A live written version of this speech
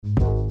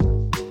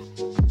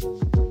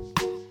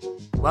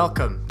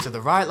Welcome to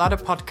the Right Ladder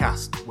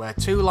Podcast, where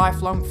two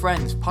lifelong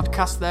friends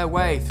podcast their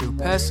way through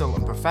personal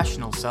and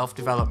professional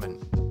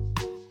self-development.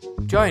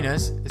 Join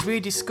us as we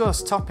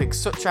discuss topics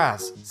such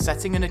as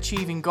setting and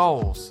achieving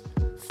goals,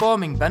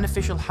 forming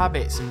beneficial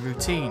habits and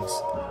routines,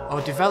 or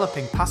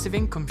developing passive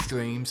income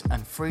streams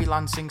and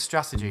freelancing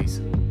strategies.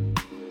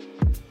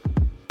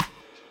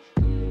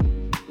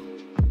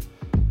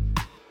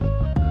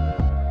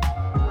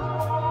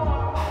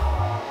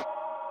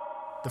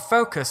 The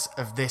focus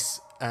of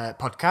this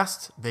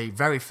podcast, the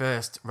very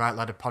first Right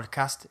Ladder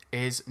podcast,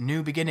 is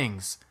new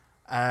beginnings.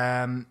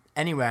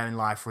 Anywhere in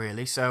life,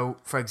 really. So,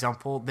 for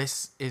example,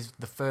 this is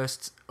the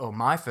first, or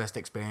my first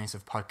experience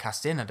of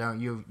podcasting. I don't,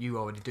 you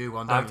already do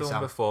one, don't I've you, done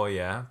Sam? before,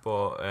 yeah,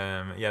 but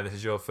this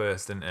is your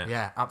first, isn't it?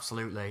 Yeah,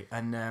 absolutely.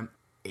 And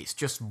it's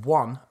just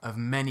one of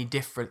many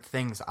different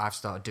things that I've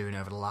started doing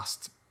over the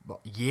last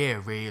year,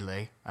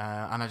 really.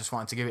 And I just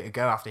wanted to give it a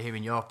go after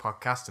hearing your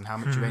podcast and how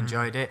much you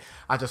enjoyed it.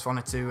 I just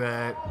wanted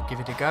to give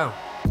it a go.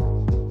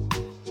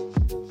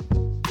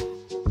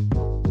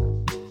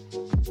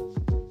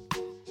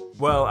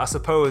 Well, I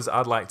suppose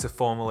I'd like to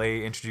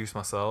formally introduce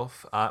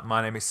myself.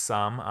 My name is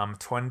Sam. I'm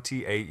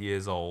 28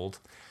 years old.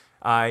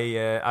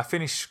 I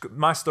finished.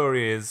 My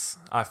story is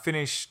I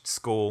finished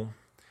school,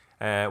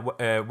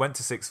 went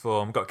to sixth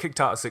form, got kicked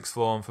out of sixth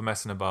form for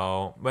messing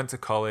about, went to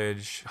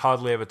college,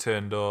 hardly ever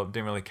turned up,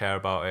 didn't really care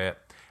about it,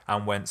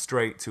 and went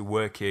straight to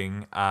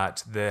working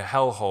at the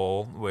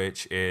Hellhole,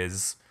 which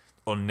is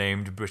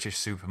unnamed British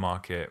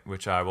supermarket,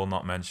 which I will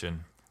not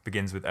mention.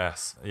 Begins with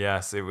S.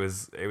 Yes, it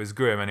was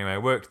grim anyway. I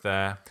worked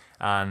there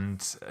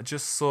and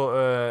just sort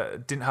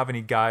of didn't have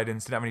any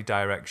guidance, didn't have any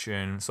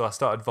direction. So I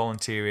started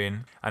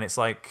volunteering, and it's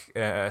like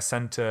a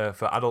centre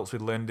for adults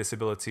with learning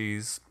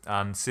disabilities.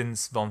 And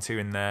since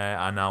volunteering there,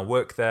 I now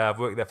work there. I've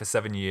worked there for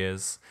 7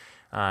 years,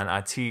 and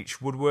I teach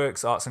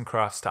woodworks, arts and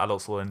crafts to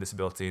adults with learning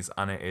disabilities,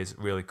 and it is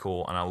really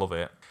cool, and I love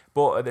it.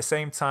 But at the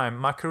same time,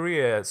 my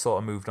career sort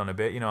of moved on a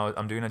bit. You know,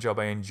 I'm doing a job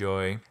I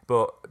enjoy,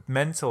 but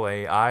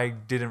mentally, I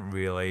didn't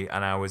really,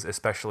 and I was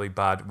especially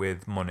bad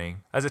with money.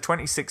 As a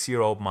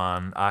 26-year-old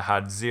man, I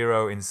had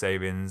zero in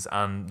savings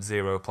and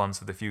zero plans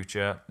for the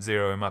future,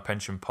 zero in my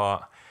pension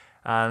pot.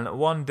 And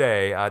one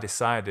day, I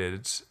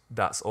decided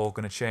that's all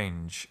going to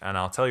change, and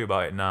I'll tell you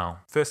about it now.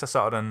 First, I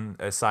started on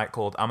a site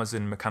called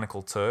Amazon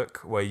Mechanical Turk,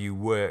 where you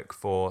work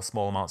for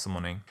small amounts of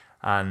money.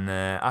 And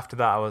after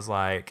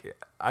that,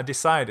 I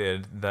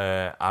decided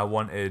that I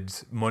wanted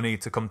money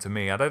to come to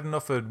me. I'd had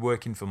enough of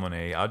working for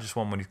money. I just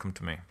want money to come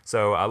to me.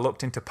 So I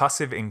looked into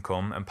passive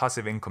income and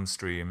passive income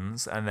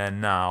streams. And then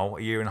now,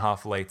 a year and a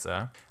half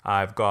later,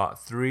 I've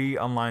got 3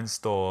 online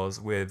stores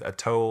with a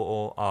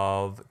total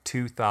of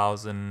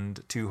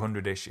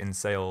 2,200-ish in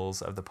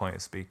sales at the point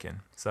of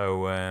speaking.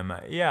 So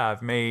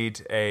I've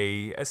made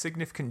a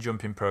significant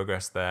jump in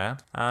progress there.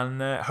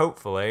 And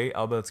hopefully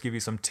I'll be able to give you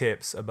some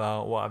tips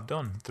about what I've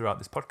done throughout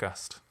this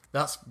podcast.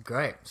 That's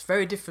great. It's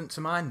very different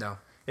to mine, though.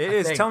 It I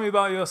is. think. Tell me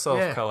about yourself,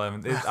 Yeah.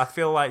 Callum. I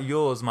feel like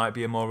yours might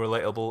be a more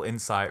relatable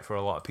insight for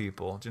a lot of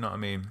people. Do you know what I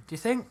mean? Do you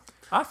think?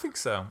 I think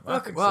so. I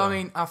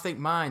think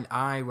mine,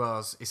 I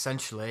was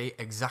essentially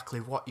exactly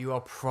what you are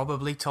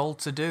probably told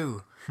to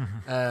do.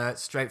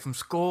 Straight from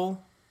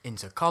school,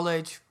 into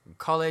college, from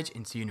college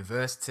into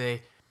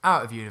university,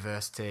 out of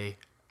university,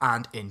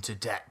 and into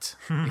debt,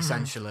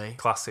 essentially.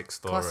 Classic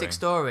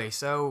story.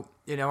 So,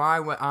 you know,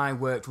 I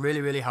worked really,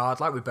 really hard,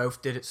 like we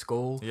both did at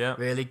school. Yeah.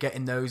 Really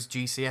getting those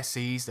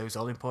GCSEs, those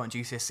all-important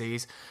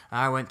GCSEs.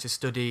 I went to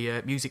study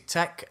music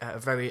tech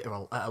at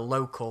a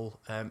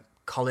local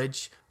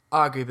college.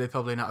 Arguably,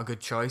 probably not a good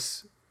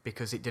choice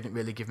because it didn't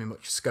really give me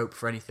much scope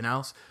for anything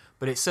else.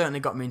 But it certainly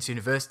got me into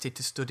university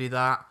to study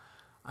that,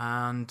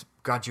 and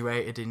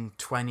graduated in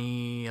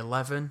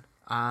 2011.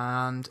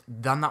 And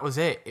then that was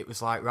it. It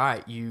was like,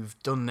 right,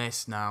 you've done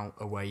this, now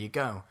away you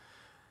go.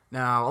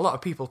 Now, a lot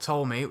of people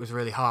told me it was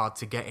really hard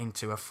to get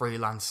into a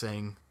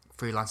freelancing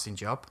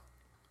job,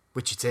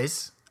 which it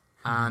is.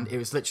 And it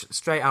was literally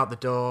straight out the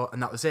door,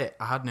 and that was it.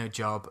 I had no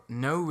job,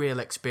 no real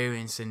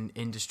experience in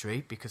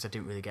industry because I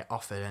didn't really get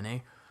offered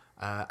any.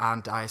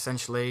 And I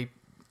essentially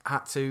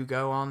had to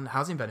go on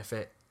housing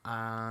benefit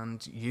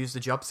and use the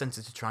job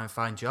centre to try and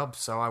find jobs.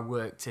 So I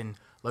worked in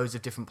loads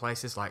of different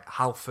places, like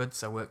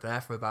Halfords. I worked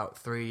there for about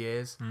 3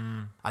 years.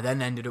 I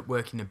then ended up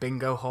working in a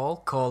bingo hall,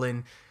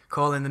 calling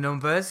the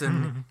numbers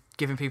and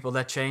giving people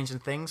their change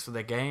and things for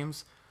their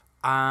games.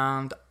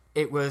 And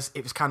it was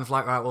kind of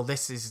like, right, well,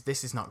 this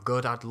is not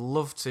good. I'd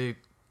love to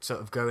sort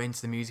of go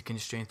into the music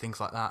industry and things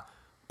like that,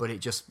 but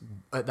it just,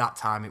 at that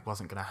time, it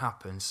wasn't going to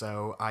happen.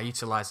 So I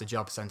utilised the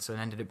job centre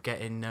and ended up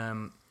getting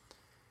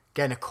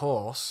a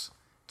course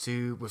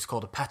was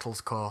called a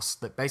Petals course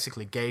that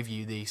basically gave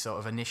you the sort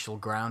of initial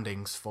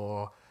groundings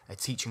for a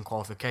teaching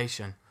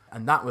qualification.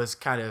 And that was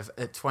kind of,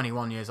 at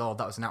 21 years old,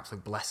 that was an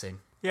absolute blessing.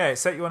 Yeah, it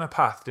set you on a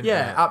path, didn't it?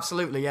 Yeah,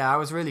 absolutely. Yeah, I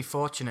was really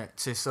fortunate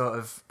to sort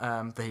of,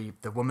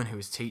 the woman who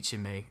was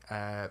teaching me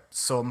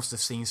must have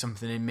seen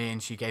something in me,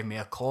 and she gave me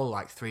a call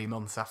like 3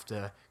 months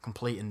after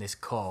completing this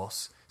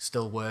course,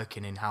 still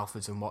working in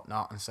Halfords and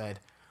whatnot, and said,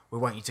 we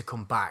want you to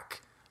come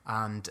back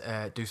and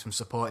do some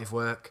supportive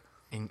work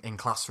in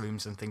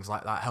classrooms and things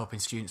like that, helping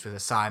students with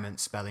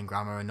assignments, spelling,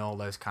 grammar, and all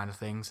those kind of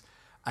things.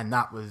 And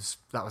that was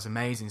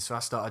amazing. So I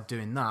started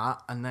doing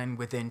that, and then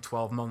within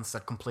 12 months,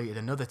 I'd completed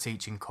another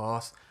teaching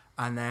course,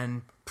 and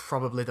then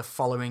probably the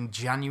following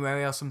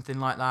January or something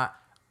like that,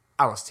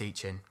 I was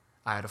teaching.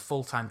 I had a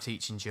full-time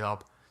teaching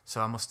job,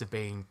 so I must have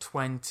been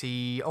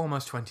 20,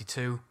 almost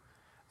 22,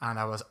 and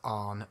I was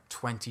on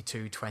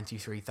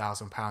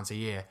 £23,000 a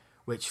year,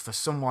 which for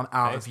someone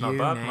out of uni,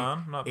 not bad,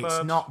 man. Not it's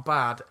bad. not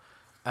bad.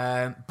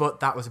 But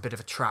that was a bit of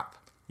a trap.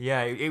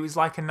 Yeah, it was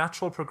like a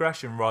natural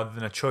progression rather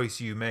than a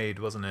choice you made,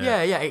 wasn't it?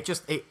 Yeah. It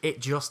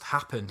just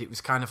happened. It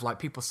was kind of like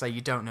people say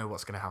you don't know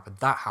what's going to happen.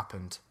 That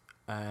happened,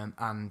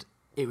 and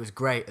it was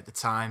great at the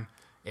time.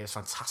 It was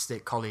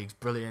fantastic. Colleagues,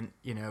 brilliant.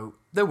 You know,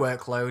 the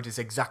workload is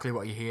exactly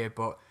what you hear,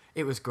 but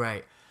it was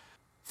great.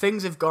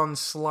 Things have gone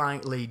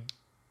slightly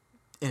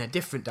in a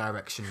different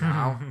direction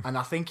now, and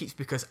I think it's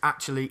because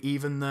actually,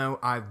 even though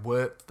I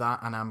worked that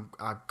and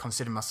I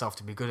consider myself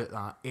to be good at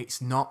that,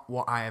 it's not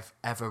what I have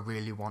ever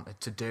really wanted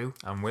to do.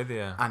 I'm with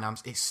you. And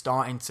it's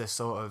starting to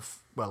sort of,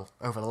 well,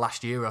 over the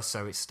last year or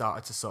so, it's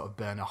started to sort of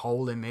burn a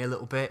hole in me a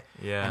little bit.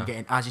 Yeah. And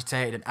getting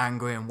agitated and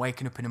angry and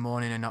waking up in the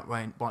morning and not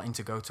wanting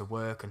to go to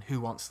work. And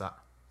who wants that?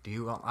 Do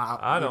you want that?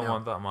 I don't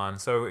want that, man.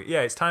 So,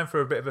 yeah, it's time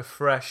for a bit of a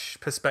fresh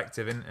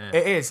perspective, isn't it?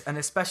 It is, and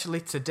especially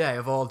today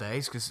of all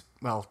days, because,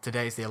 well,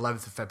 today's the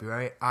 11th of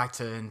February. I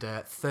turned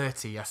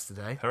 30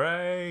 yesterday.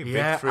 Hooray!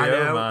 Yeah, Big 3-0, I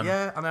know. man.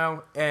 Yeah, I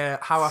know.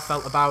 How I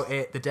felt about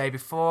it the day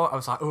before, I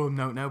was like, oh,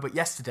 no. But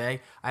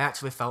yesterday, I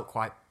actually felt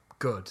quite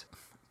good.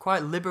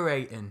 Quite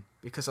liberating,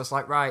 because I was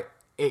like, right,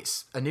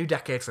 it's a new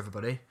decade for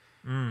everybody.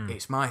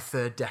 It's my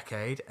third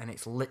decade, and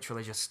it's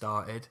literally just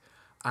started.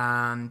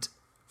 And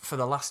for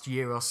the last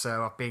year or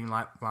so, I've been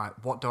like, right,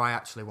 what do I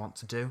actually want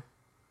to do?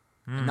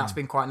 And that's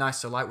been quite nice.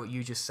 So like what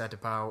you just said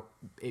about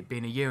it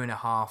being a year and a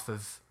half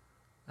of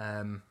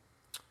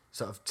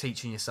sort of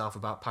teaching yourself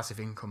about passive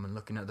income and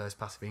looking at those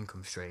passive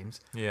income streams.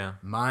 Yeah.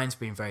 Mine's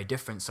been very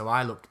different. So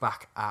I looked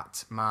back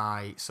at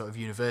my sort of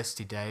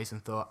university days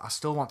and thought, I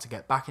still want to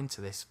get back into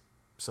this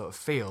sort of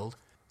field,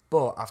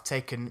 but I've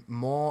taken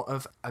more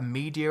of a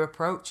media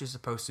approach as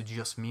opposed to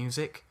just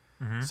music.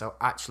 So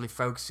actually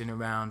focusing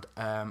around,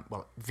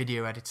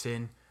 video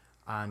editing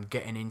and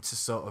getting into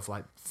sort of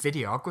like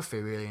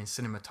videography really and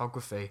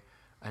cinematography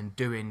and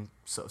doing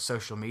sort of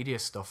social media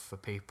stuff for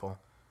people.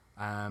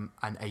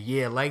 And a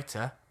year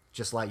later,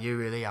 just like you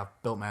really, I've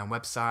built my own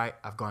website.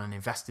 I've gone and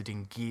invested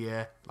in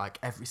gear, like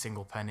every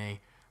single penny,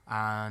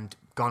 and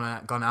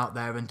gone out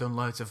there and done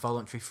loads of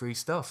voluntary free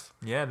stuff.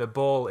 Yeah, the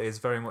ball is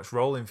very much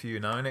rolling for you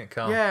now, isn't it,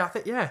 Carl? Yeah,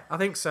 I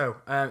think so.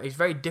 It's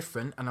very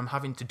different, and I'm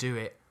having to do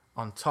it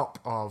on top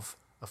of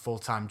a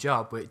full-time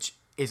job, which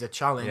is a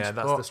challenge. Yeah,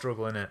 that's the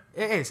struggle, isn't it?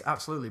 It is,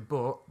 absolutely,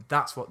 but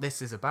that's what this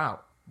is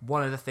about.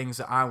 One of the things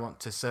that I want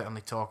to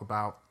certainly talk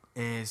about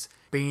is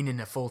being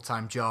in a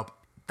full-time job,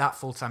 that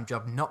full-time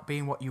job not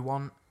being what you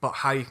want, but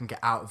how you can get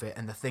out of it,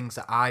 and the things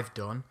that I've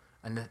done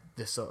and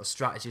the sort of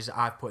strategies that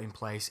I've put in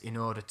place in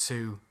order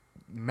to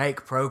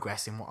make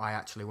progress in what I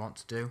actually want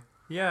to do.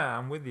 Yeah,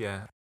 I'm with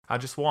you. I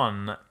just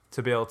want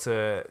to be able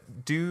to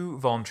do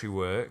voluntary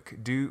work,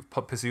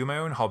 pursue my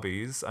own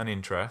hobbies and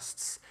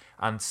interests,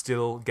 and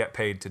still get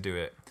paid to do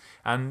it.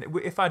 And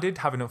if I did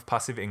have enough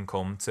passive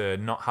income to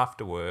not have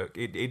to work,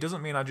 it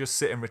doesn't mean I just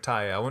sit and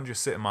retire. I wouldn't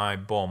just sit in my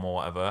bum or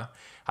whatever.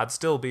 I'd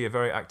still be a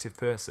very active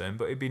person,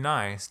 but it'd be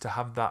nice to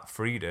have that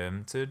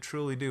freedom to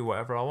truly do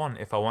whatever I want.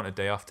 If I want a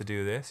day off to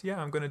do this,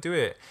 yeah, I'm going to do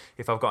it.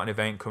 If I've got an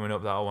event coming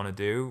up that I want to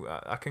do,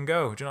 I can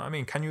go. Do you know what I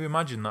mean? Can you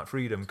imagine that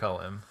freedom,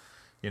 Colin?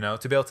 You know,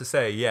 to be able to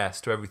say yes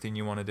to everything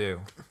you want to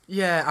do.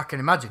 Yeah, I can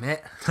imagine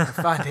it. I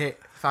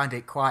find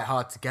it quite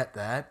hard to get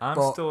there.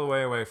 I'm still a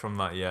way away from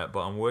that yet,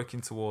 but I'm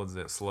working towards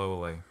it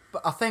slowly.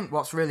 But I think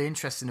what's really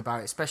interesting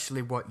about it,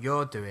 especially what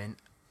you're doing,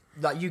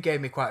 like you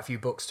gave me quite a few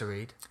books to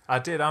read. I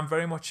did. I'm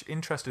very much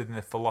interested in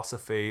the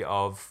philosophy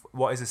of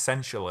what is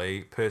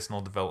essentially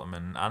personal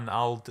development, and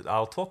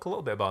I'll talk a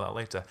little bit about that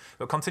later.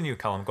 But continue,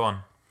 Callum. Go on.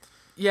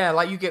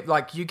 Yeah,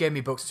 you gave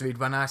me books to read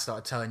when I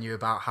started telling you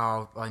about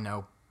how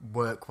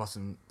work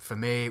wasn't for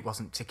me, it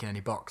wasn't ticking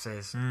any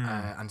boxes,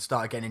 and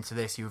started getting into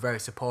this. You were very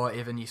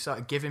supportive, and you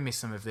started giving me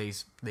some of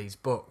these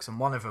books, and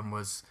one of them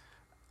was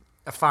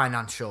a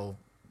financial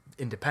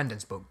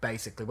independence book,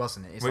 basically,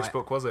 wasn't it? Which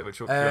book was it? Which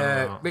book?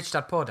 Rich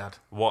Dad Poor Dad.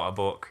 What a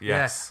book!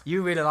 Yes, yeah,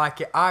 you really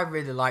like it. I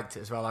really liked it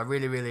as well. I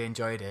really, really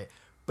enjoyed it,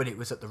 but it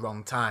was at the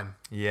wrong time.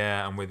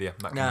 Yeah, I'm with you.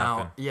 That can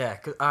happen. Yeah,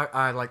 because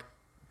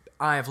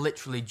I have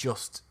literally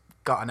just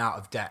gotten out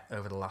of debt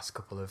over the last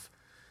couple of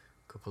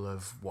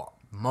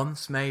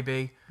months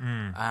maybe,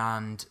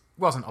 and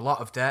wasn't a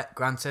lot of debt,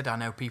 granted. I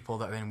know people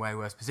that are in way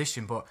worse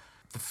position, but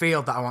the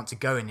field that I want to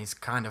go in is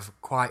kind of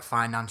quite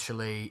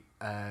financially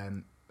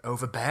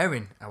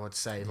overbearing, I would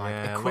say.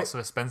 Lots of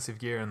expensive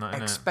gear and that,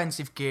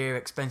 expensive gear,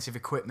 expensive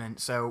equipment.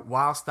 So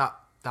whilst that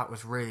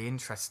was really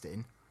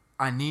interesting,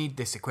 I need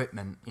this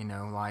equipment,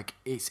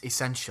 it's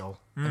essential.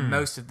 And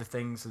most of the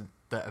things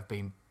that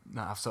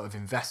I've sort of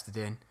invested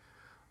in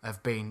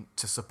have been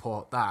to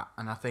support that.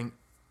 And I think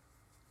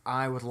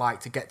I would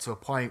like to get to a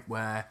point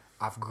where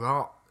I've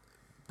got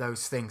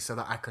those things so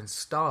that I can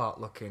start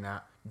looking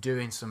at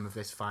doing some of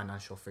this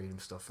financial freedom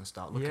stuff and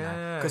start looking at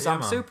it. Because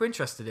I'm super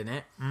interested in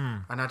it,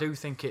 and I do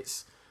think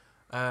it's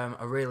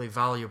a really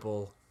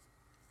valuable...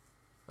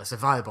 It's a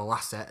valuable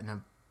asset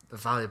and a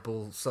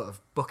valuable sort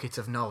of bucket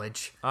of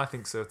knowledge. I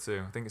think so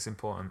too. I think it's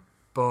important.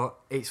 But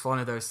it's one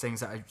of those things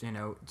that,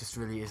 just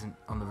really isn't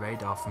on the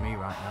radar for me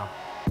right now.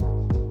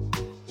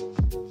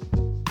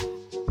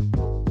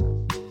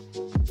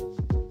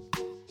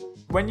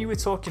 When you were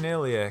talking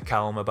earlier,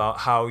 Callum, about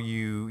how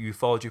you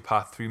followed your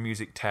path through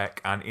music tech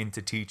and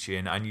into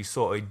teaching, and you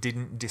sort of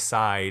didn't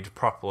decide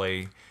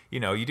properly, you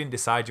didn't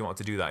decide you wanted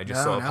to do that, it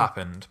just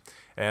happened.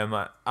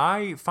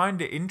 I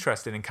find it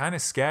interesting and kind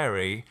of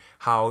scary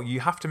how you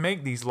have to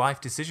make these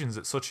life decisions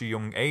at such a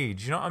young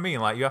age. You know what I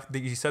mean? Like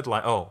you said,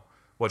 like, oh,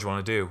 what do you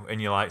want to do?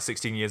 And you're like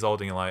 16 years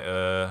old and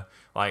you're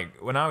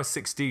like when I was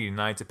 16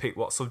 and I had to pick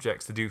what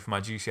subjects to do for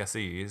my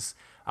GCSEs,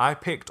 I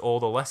picked all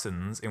the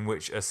lessons in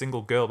which a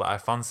single girl that I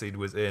fancied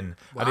was in.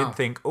 Wow. I didn't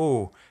think,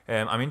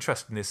 I'm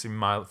interested in this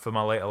for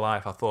my later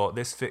life. I thought,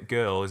 this fit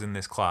girl is in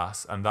this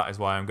class, and that is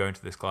why I'm going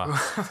to this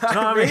class. Do you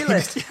know what I mean?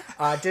 Really?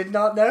 I did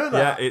not know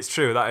that. Yeah, it's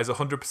true. That is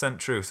 100%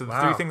 true. So the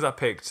three things I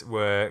picked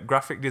were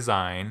graphic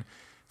design,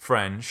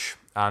 French,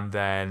 and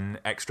then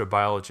extra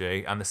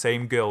biology, and the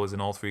same girl was in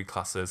all three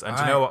classes. And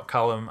do you know what,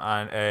 Callum?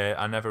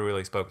 I never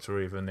really spoke to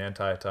her even the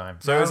entire time.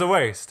 So it was a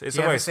waste. It's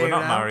a waste. We're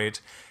not married.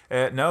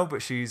 No,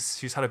 but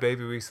she's had a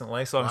baby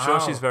recently, so I'm sure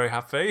she's very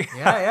happy.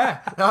 Yeah,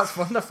 that's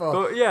wonderful.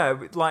 But yeah,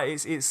 like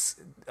it's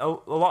a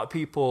lot of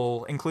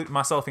people,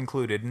 myself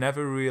included,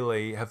 never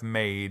really have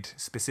made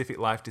specific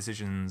life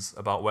decisions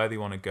about where they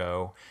want to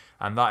go,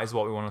 and that is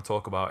what we want to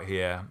talk about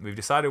here. We've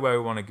decided where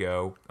we want to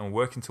go and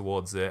we're working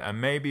towards it, and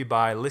maybe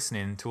by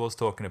listening to us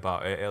talking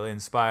about it, it'll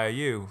inspire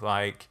you.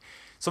 Like,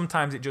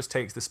 sometimes it just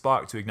takes the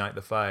spark to ignite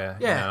the fire.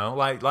 Yeah.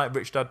 Like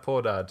Rich Dad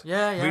Poor Dad.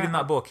 Yeah. Reading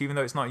that book, even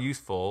though it's not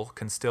useful,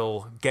 can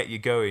still get you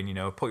going.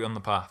 Put you on the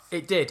path.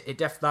 It did.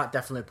 That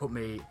definitely put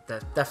me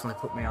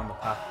on the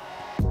path.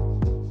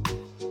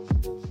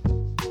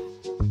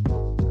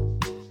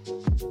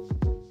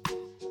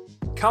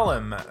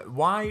 Callum,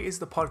 why is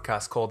the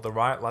podcast called The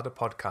Right Ladder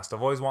Podcast?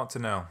 I've always wanted to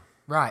know.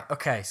 Right.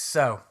 Okay.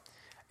 So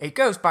it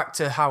goes back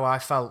to how I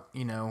felt.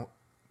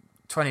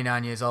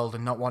 29 years old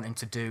and not wanting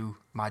to do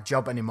my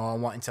job anymore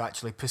and wanting to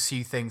actually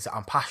pursue things that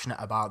I'm passionate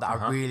about, that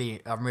I'm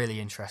really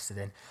interested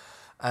in.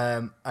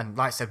 And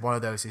like I said, one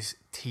of those is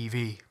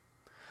TV.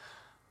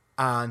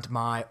 And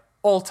my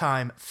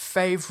all-time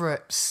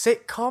favourite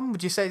sitcom,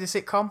 would you say it's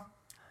a sitcom?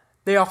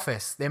 The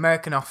Office, The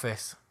American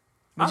Office.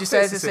 Would you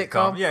say it's a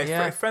sitcom?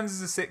 Yeah, if Friends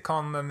is a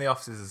sitcom, then The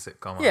Office is a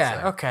sitcom, I'd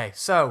say. Okay.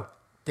 So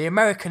The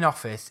American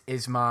Office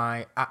is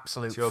my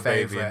absolute favourite.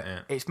 Baby, isn't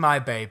it? It's my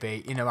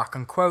baby. I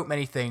can quote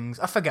many things.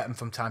 I forget them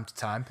from time to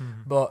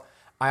time, but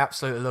I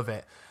absolutely love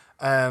it.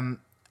 And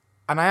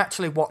I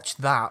actually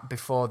watched that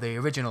before the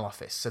original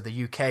Office, so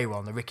the UK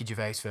one, the Ricky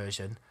Gervais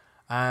version.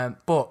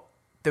 But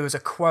there was a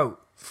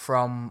quote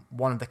from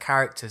one of the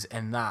characters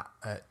in that,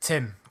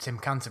 Tim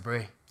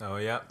Canterbury. Oh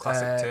yeah,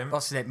 classic Tim.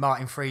 What's his name?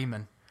 Martin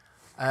Freeman.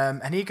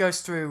 And he goes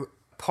through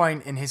a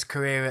point in his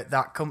career at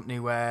that company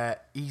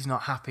where he's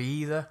not happy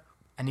either.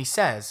 And he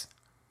says,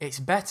 it's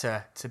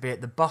better to be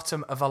at the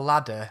bottom of a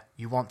ladder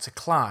you want to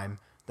climb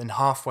than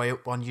halfway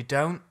up one you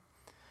don't.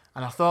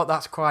 And I thought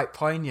that's quite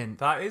poignant.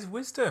 That is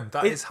wisdom.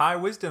 That is high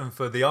wisdom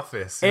for The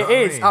Office. It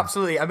is,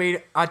 absolutely. I mean,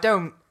 I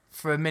don't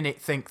for a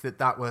minute think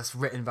that was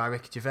written by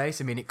Ricky Gervais.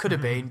 I mean, it could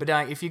have been. But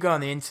if you go on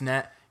the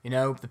internet,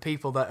 the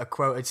people that are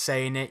quoted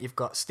saying it, you've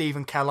got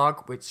Stephen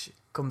Kellogg, which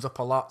comes up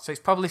a lot. So it's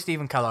probably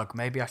Stephen Kellogg.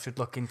 Maybe I should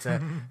look into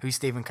who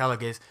Stephen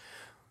Kellogg is.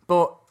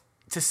 But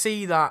to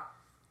see that,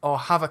 or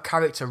have a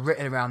character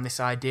written around this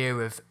idea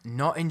of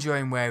not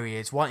enjoying where he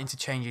is, wanting to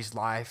change his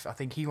life. I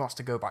think he wants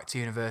to go back to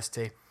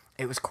university.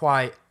 It was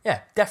quite,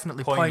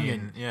 definitely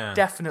poignant. Yeah.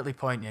 Definitely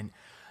poignant.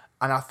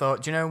 And I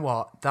thought, do you know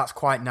what? That's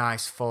quite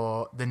nice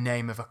for the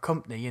name of a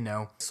company,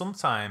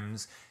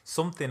 Sometimes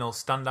something will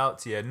stand out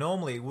to you.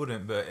 Normally it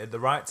wouldn't, but at the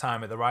right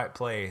time, at the right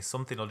place,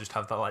 something will just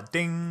have that like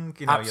ding,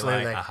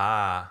 Absolutely. You're like,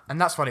 aha. And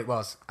that's what it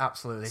was,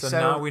 absolutely. So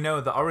now we know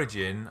the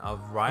origin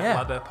of Right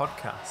Ladder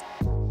Podcast.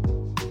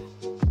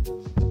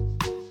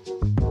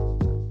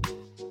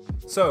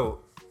 So,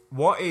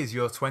 what is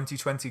your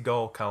 2020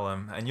 goal,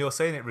 Callum? And you're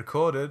saying it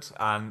recorded,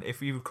 and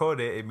if you record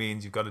it, it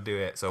means you've got to do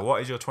it. So, what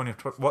is your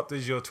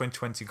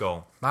 2020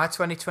 goal? My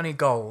 2020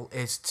 goal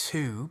is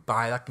to,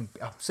 I'm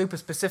super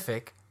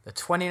specific, the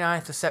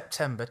 29th of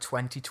September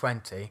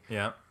 2020,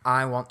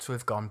 I want to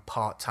have gone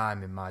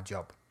part-time in my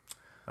job.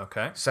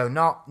 Okay. So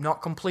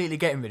not completely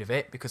getting rid of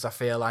it, because I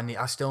feel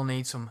I still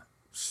need some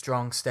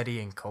strong, steady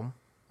income,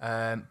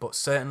 but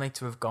certainly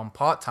to have gone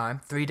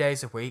part-time, 3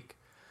 days a week,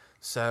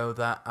 so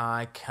that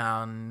I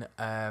can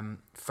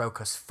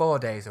focus 4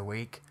 days a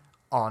week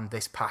on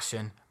this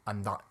passion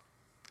and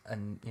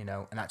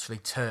actually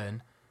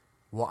turn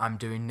what I'm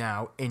doing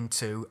now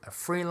into a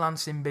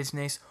freelancing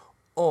business,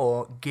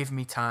 or give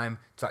me time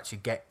to actually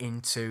get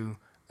into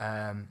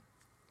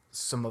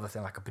some other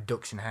thing like a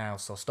production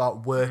house or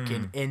start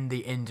working in the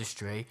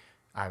industry,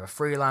 either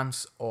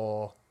freelance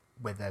or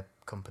with a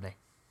company.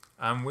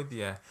 I'm with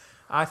you.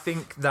 I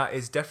think that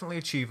is definitely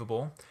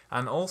achievable.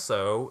 And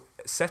also,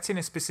 setting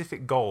a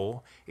specific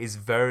goal is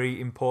very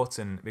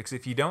important, because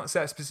if you don't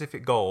set a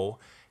specific goal,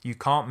 you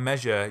can't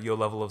measure your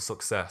level of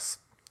success.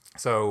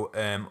 So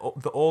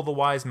all the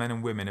wise men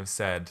and women have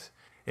said,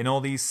 in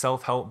all these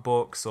self-help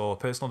books or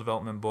personal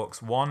development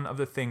books, one of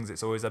the things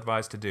it's always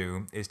advised to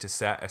do is to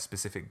set a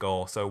specific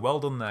goal. So well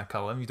done there,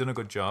 Callum. You've done a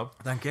good job.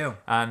 Thank you.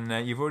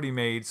 And you've already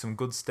made some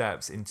good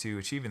steps into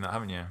achieving that,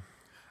 haven't you?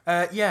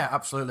 Yeah,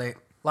 absolutely.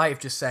 Like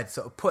you've just said,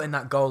 sort of putting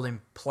that goal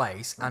in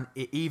place and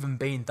it even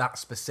being that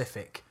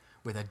specific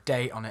with a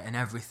date on it and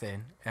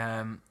everything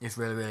is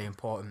really, really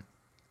important.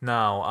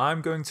 Now,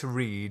 I'm going to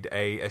read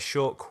a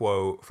short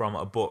quote from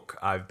a book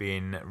I've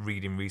been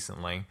reading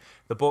recently.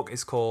 The book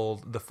is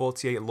called The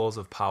 48 Laws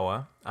of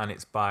Power, and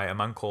it's by a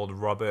man called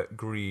Robert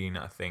Greene,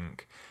 I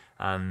think.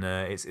 And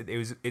it's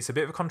a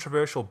bit of a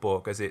controversial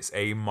book, as it's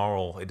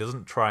amoral. It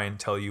doesn't try and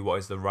tell you what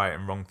is the right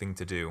and wrong thing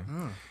to do.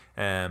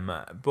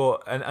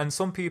 But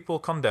some people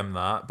condemn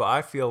that, but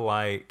I feel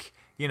like,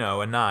 you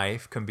know, a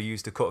knife can be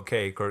used to cut a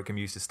cake or it can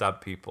be used to stab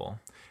people.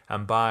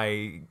 And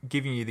by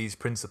giving you these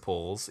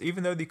principles,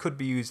 even though they could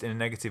be used in a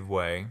negative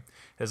way,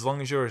 as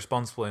long as you're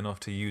responsible enough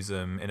to use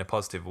them in a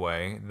positive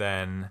way,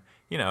 then,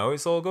 you know,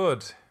 it's all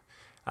good.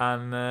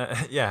 And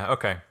yeah,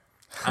 okay.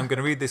 I'm going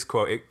to read this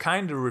quote. It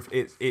kind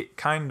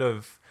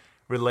of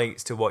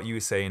relates to what you were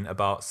saying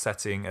about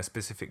setting a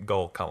specific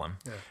goal, Callum.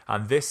 Yeah.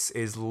 And this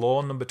is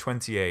law number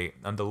 28,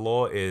 and the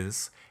law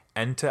is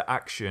enter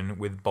action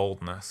with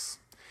boldness.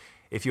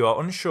 If you are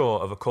unsure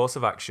of a course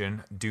of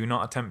action, do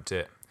not attempt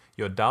it.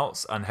 Your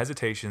doubts and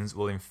hesitations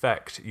will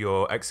infect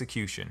your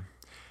execution.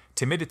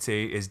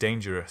 Timidity is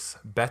dangerous.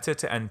 Better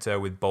to enter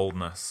with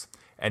boldness.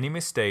 Any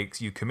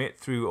mistakes you commit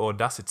through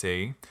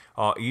audacity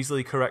are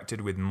easily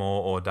corrected with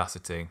more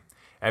audacity.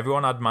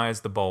 Everyone admires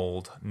the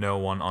bold, no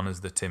one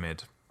honors the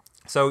timid.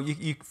 So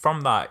you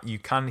from that, you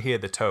can hear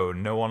the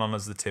tone. No one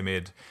honors the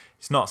timid.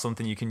 It's not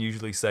something you can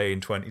usually say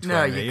in 2020.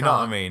 No, you know can't.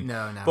 What I mean?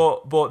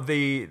 No. But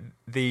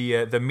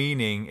the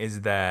meaning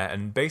is there,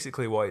 and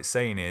basically what it's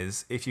saying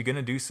is, if you're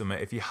gonna do something,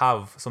 if you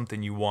have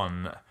something you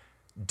want,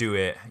 do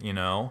it. You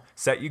know,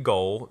 set your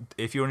goal.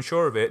 If you're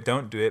unsure of it,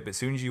 don't do it. But as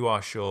soon as you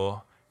are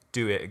sure,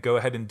 do it. Go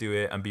ahead and do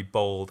it, and be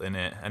bold in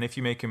it. And if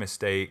you make a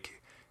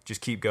mistake, just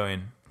keep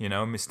going. You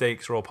know,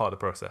 mistakes are all part of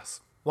the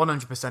process.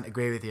 100%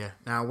 agree with you.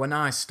 Now, when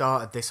I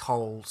started this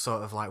whole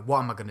sort of like,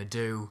 what am I going to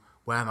do?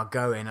 Where am I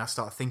going? I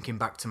started thinking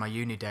back to my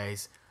uni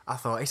days. I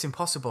thought, it's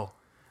impossible.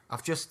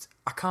 I've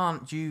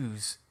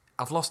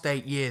lost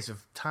 8 years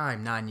of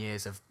time, 9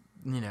 years of,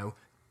 you know,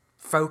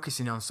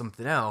 focusing on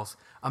something else.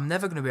 I'm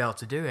never going to be able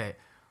to do it.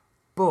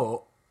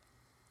 But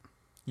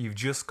you've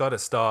just got to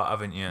start,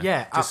 haven't you?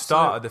 Yeah, just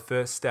start at the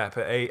first step.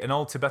 An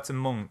old Tibetan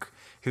monk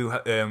who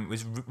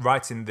was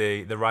writing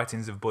the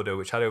writings of Buddha,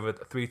 which had over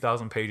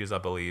 3,000 pages, I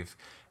believe.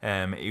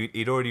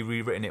 He'd already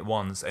rewritten it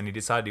once, and he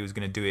decided he was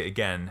going to do it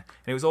again.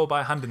 And it was all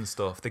by hand and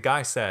stuff. The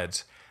guy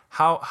said,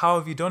 how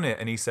have you done it?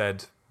 And he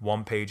said,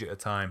 1 page at a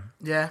time.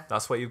 Yeah.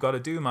 That's what you've got to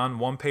do, man.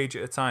 1 page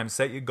at a time.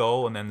 Set your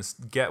goal and then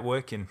get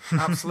working.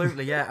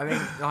 Absolutely, yeah. I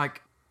mean,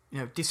 like, you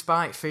know,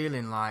 despite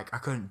feeling like I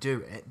couldn't do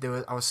it,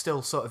 I was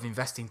still sort of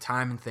investing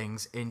time and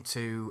things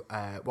into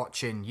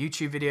watching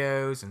YouTube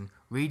videos and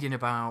reading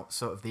about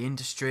sort of the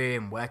industry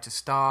and where to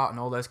start and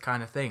all those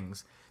kind of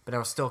things. But I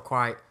was still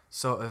quite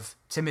sort of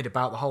timid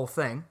about the whole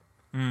thing.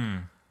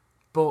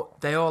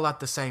 But they all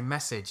had the same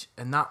message,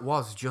 and that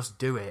was just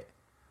do it.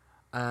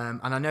 And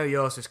I know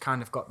yours has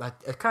kind of got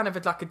that kind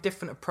of like a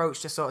different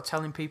approach to sort of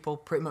telling people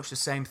pretty much the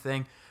same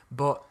thing.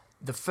 But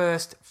the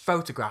first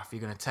photograph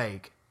you're going to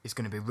take is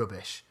going to be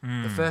rubbish.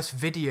 The first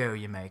video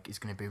you make is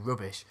going to be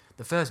rubbish.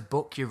 The first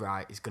book you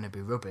write is going to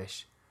be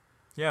rubbish.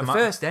 Yeah,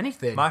 first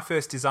anything. My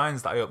first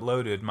designs that I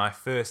uploaded,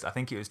 I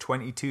think it was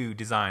 22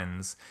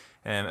 designs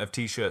of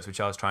T-shirts which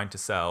I was trying to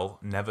sell,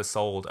 never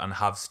sold and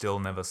have still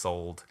never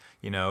sold.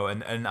 You know,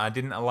 and I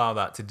didn't allow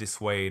that to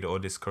dissuade or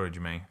discourage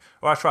me.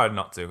 Or I tried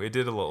not to. It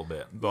did a little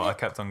bit, but I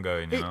kept on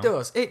going. It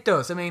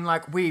does. I mean,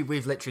 like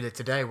we've literally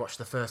today watched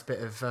the first bit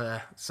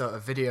of sort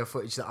of video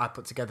footage that I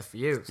put together for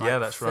you. It's like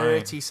that's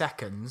 30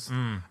 seconds,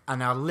 and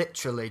I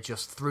literally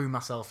just threw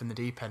myself in the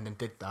deep end and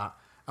did that.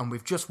 And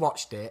we've just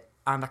watched it,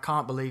 and I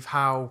can't believe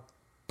how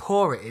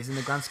poor it is in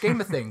the grand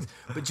scheme of things.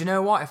 But do you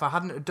know what? If I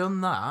hadn't have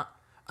done that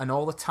and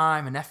all the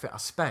time and effort I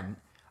spent,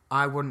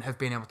 I wouldn't have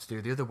been able to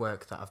do the other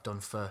work that I've done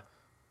for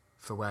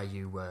where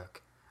you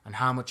work, and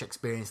how much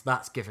experience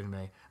that's given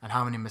me, and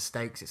how many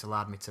mistakes it's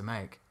allowed me to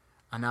make.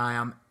 And I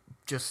am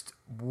just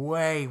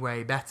way,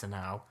 way better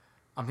now.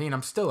 I mean,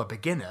 I'm still a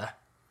beginner,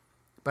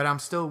 but I'm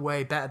still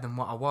way better than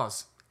what I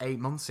was 8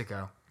 months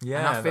ago. Yeah,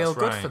 and I feel that's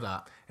good right. for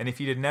that. And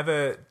if you'd have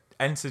never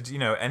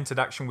entered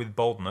action with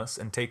boldness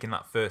and taken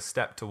that first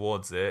step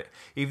towards it,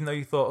 even though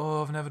you thought,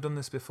 oh, I've never done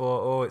this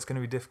before, oh, it's going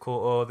to be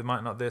difficult, oh, they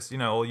might not this, you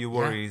know, all your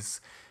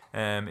worries.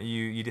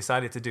 You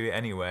decided to do it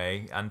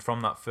anyway, and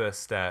from that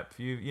first step,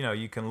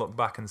 you can look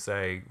back and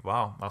say,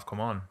 wow, I've come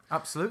on.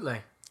 Absolutely.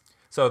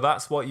 So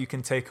that's what you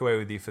can take away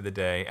with you for the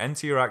day.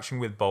 Enter your action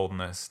with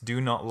boldness.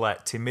 Do not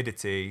let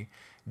timidity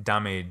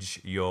damage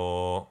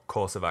your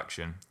course of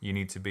action. You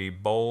need to be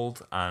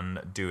bold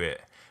and do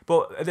it.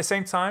 But at the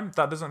same time,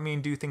 that doesn't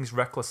mean do things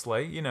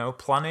recklessly. You know,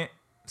 plan it,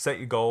 set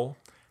your goal,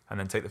 and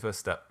then take the first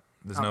step.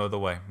 There's no other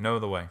way. No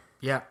other way.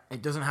 Yeah,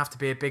 it doesn't have to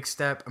be a big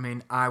step. I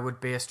mean, I would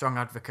be a strong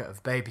advocate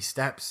of baby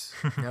steps.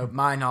 You know,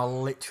 mine are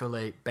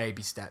literally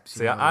baby steps.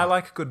 See, I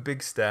like a good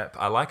big step.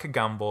 I like a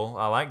gamble.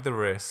 I like the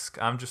risk.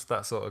 I'm just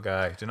that sort of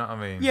guy. Do you know what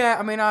I mean? Yeah,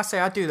 I mean, I say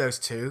I do those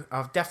too.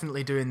 I'm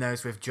definitely doing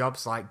those with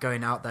jobs, like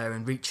going out there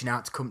and reaching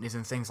out to companies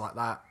and things like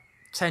that.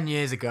 10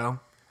 years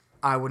ago,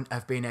 I wouldn't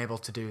have been able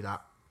to do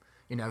that.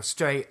 You know,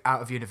 straight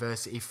out of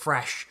university,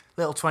 fresh,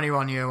 little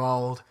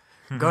 21-year-old,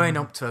 going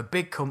up to a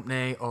big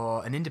company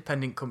or an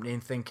independent company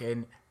and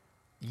thinking,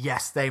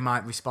 yes, they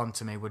might respond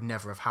to me, would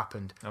never have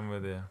happened. I'm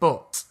with you.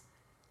 But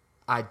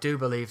I do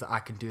believe that I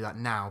can do that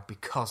now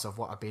because of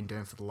what I've been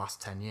doing for the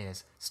last 10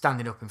 years.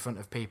 Standing up in front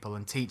of people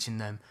and teaching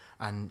them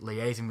and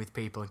liaising with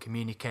people and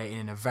communicating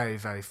in a very,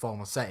 very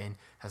formal setting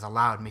has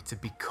allowed me to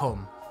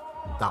become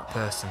that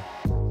person.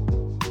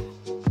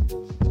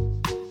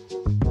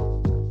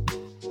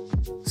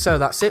 So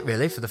that's it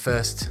really for the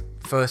first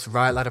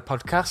Right Ladder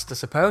podcast, I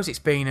suppose. It's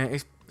been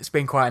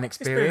quite an experience. It's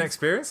been an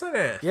experience, hasn't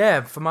it?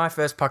 Yeah, for my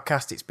first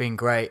podcast, it's been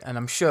great, and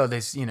I'm sure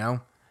there's,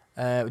 we're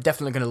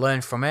definitely going to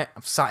learn from it.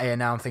 I'm sat here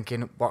now and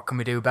thinking, what can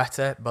we do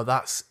better? But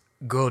that's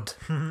good.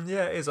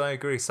 Yeah, it is. I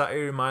agree. Sat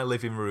here in my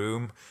living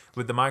room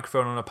with the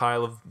microphone on a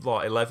pile of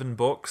 11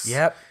 books.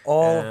 Yep,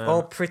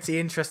 all pretty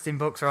interesting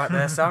books right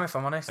there, Sam. If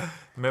I'm honest.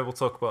 Maybe we'll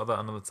talk about that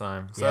another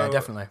time. So, yeah,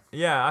 definitely.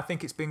 Yeah, I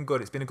think it's been good.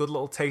 It's been a good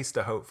little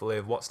taster, hopefully,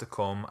 of what's to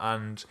come,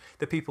 and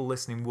the people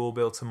listening will be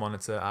able to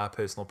monitor our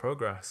personal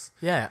progress.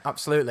 Yeah,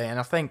 absolutely. And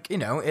I think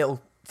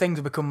things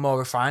will become more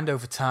refined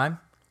over time.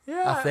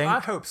 Yeah, I think.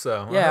 I hope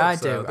so. Yeah, I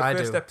do. do. The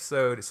first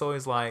episode, it's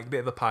always like a bit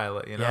of a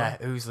pilot, you know? Yeah,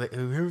 who's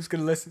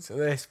going to listen to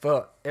this?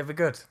 But it'll be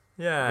good.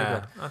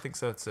 Yeah, I think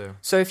so too.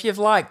 So if you've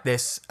liked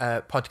this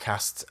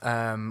podcast,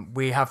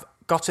 we have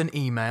got an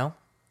email,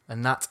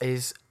 and that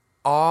is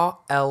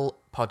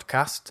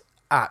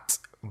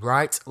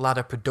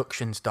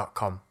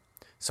rlpodcast@rightladderproductions.com.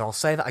 So I'll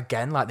say that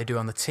again like they do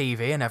on the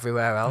TV and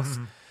everywhere else.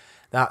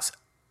 That's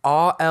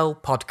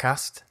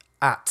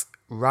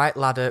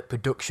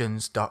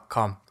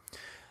rlpodcast@rightladderproductions.com.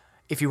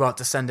 If you want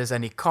to send us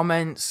any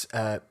comments,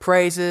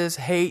 praises,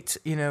 hate,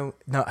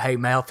 not hate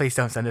mail, please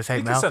don't send us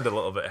hate mail. You can send a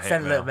little bit of hate mail.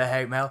 Send a little bit of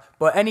hate mail.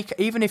 But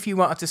even if you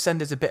wanted to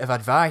send us a bit of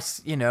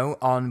advice,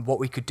 on what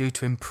we could do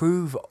to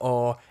improve,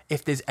 or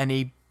if there's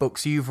any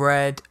books you've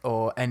read,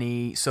 or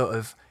any sort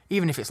of,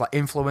 even if it's like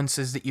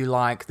influencers that you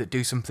like that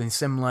do something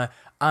similar,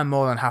 I'm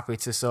more than happy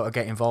to sort of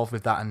get involved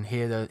with that and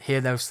hear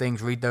those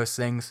things, read those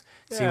things,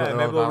 see what they're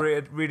maybe all about.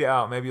 we'll read it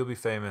out. Maybe you'll be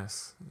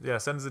famous. Yeah,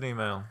 send us an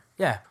email.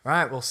 Yeah,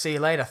 right, we'll see you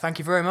later. Thank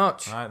you very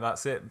much. Right,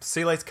 that's it.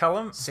 See you later,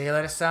 Callum. See you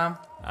later, Sam.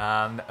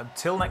 And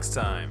until next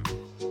time.